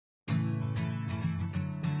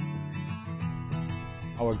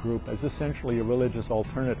our group as essentially a religious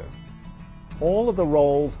alternative. All of the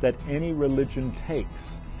roles that any religion takes,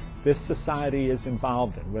 this society is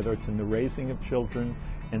involved in, whether it's in the raising of children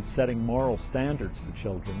and setting moral standards for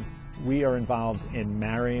children. We are involved in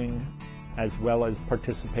marrying as well as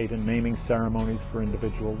participate in naming ceremonies for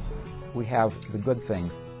individuals. We have the good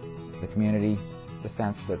things, the community, the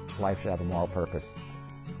sense that life should have a moral purpose,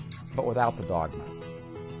 but without the dogma.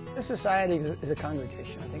 This society is a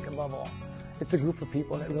congregation, I think, above all. It's a group of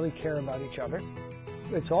people that really care about each other.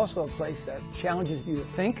 It's also a place that challenges you to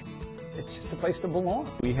think. It's just a place to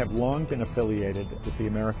belong. We have long been affiliated with the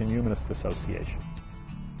American Humanist Association.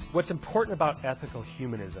 What's important about ethical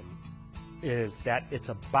humanism is that it's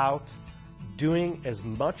about doing as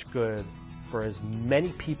much good for as many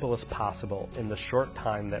people as possible in the short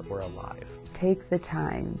time that we're alive. Take the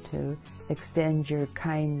time to extend your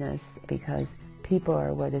kindness because people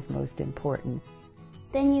are what is most important.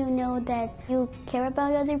 Then you know that you care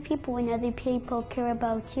about other people and other people care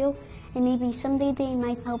about you, and maybe someday they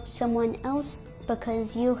might help someone else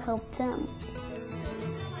because you helped them.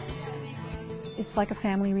 It's like a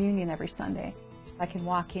family reunion every Sunday. I can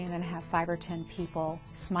walk in and have 5 or 10 people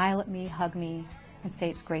smile at me, hug me, and say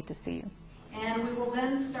it's great to see you. And we will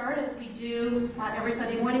then start, as we do every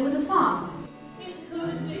Sunday morning, with a song. It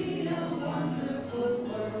could be a wonderful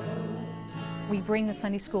world. We bring the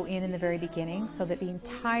Sunday school in the very beginning so that the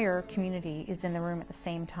entire community is in the room at the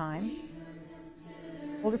same time.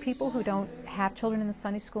 Older people who don't have children in the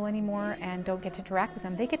Sunday school anymore and don't get to interact with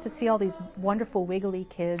them, they get to see all these wonderful wiggly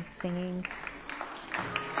kids singing.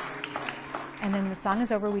 And then the song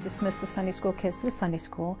is over, we dismiss the Sunday school kids to the Sunday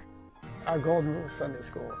school. Our Golden Rule Sunday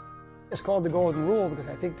School. It's called the Golden Rule because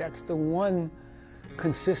I think that's the one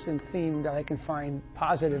consistent theme that I can find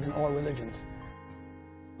positive in all religions.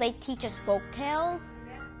 They teach us folk tales,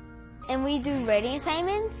 and we do writing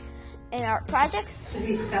assignments and art projects. Should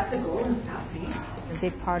we accept the golden saucy? A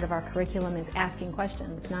big part of our curriculum is asking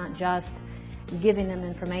questions, not just giving them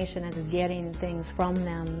information, it's getting things from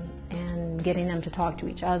them and getting them to talk to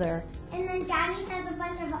each other. And then Johnny says a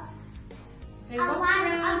bunch of a lot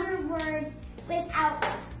of other words without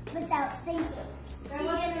thinking.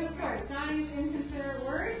 Johnny's inconsiderate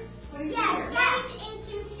words? Yes, Johnny's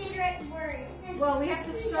inconsiderate words. Well, we have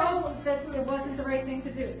to show that it wasn't the right thing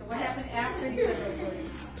to do. So what happened after he said those words?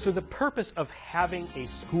 So the purpose of having a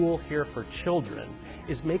school here for children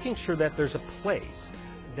is making sure that there's a place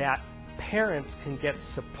that parents can get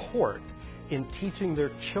support in teaching their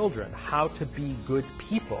children how to be good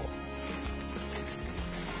people.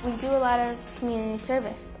 We do a lot of community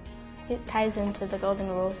service. It ties into the Golden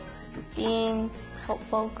Rule, being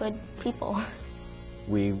helpful, good people.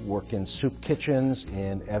 We work in soup kitchens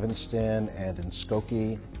in Evanston and in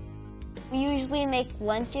Skokie. We usually make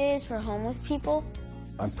lunches for homeless people.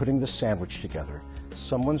 I'm putting the sandwich together.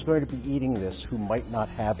 Someone's going to be eating this who might not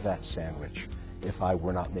have that sandwich if I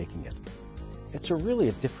were not making it. It's really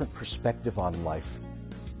a different perspective on life.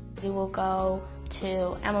 We will go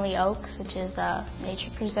to Emily Oaks, which is a nature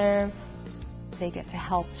preserve. They get to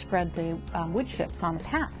help spread the wood chips on the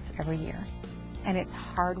paths every year. And it's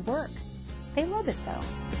hard work. They love it though.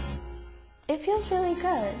 It feels really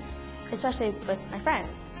good, especially with my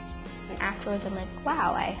friends. And afterwards I'm like,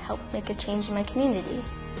 wow, I helped make a change in my community.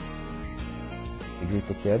 We greet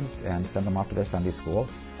the kids and send them off to their Sunday school,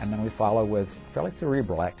 and then we follow with fairly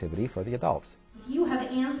cerebral activity for the adults. If you have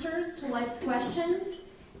answers to life's questions,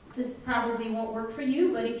 this probably won't work for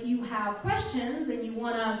you, but if you have questions and you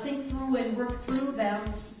want to think through and work through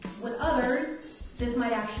them with others, this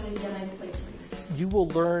might actually be a nice place for you. You will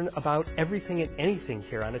learn about everything and anything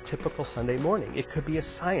here on a typical Sunday morning. It could be a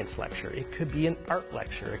science lecture, it could be an art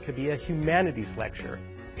lecture, it could be a humanities lecture.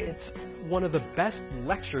 It's one of the best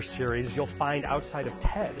lecture series you'll find outside of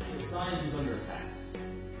TED. Science is under attack.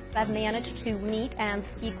 I've managed to meet and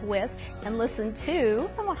speak with and listen to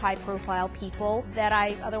somewhat high-profile people that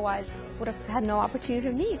I otherwise would have had no opportunity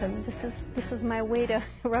to meet, and this is my way to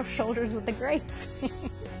rub shoulders with the greats.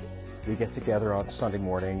 We get together on Sunday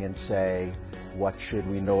morning and say, what should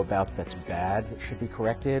we know about that's bad that should be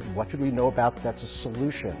corrected? What should we know about that's a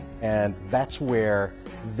solution? And that's where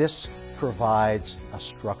this provides a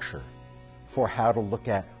structure for how to look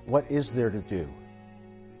at what is there to do.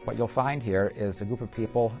 What you'll find here is a group of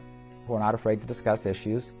people who are not afraid to discuss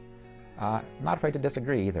issues, not afraid to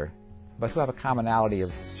disagree either, but who have a commonality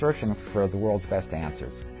of searching for the world's best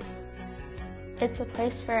answers. It's a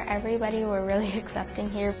place for everybody. We're really accepting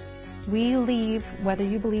here. We leave whether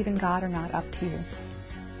you believe in God or not up to you.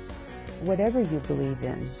 Whatever you believe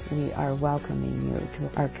in, we are welcoming you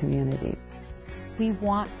to our community. We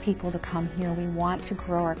want people to come here. We want to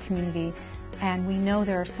grow our community. And we know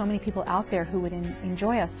there are so many people out there who would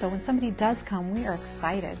enjoy us. So when somebody does come, we are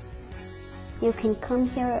excited. You can come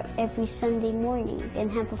here every Sunday morning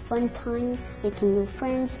and have a fun time making new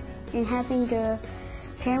friends and having your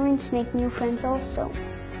parents make new friends also.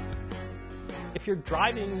 If you're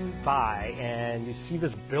driving by and you see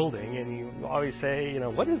this building and you always say,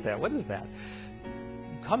 what is that? What is that?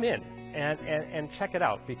 Come in and check it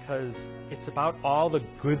out, because it's about all the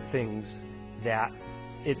good things that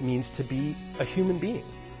it means to be a human being.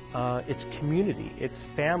 It's community, it's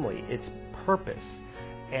family, it's purpose.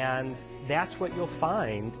 And that's what you'll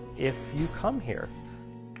find if you come here.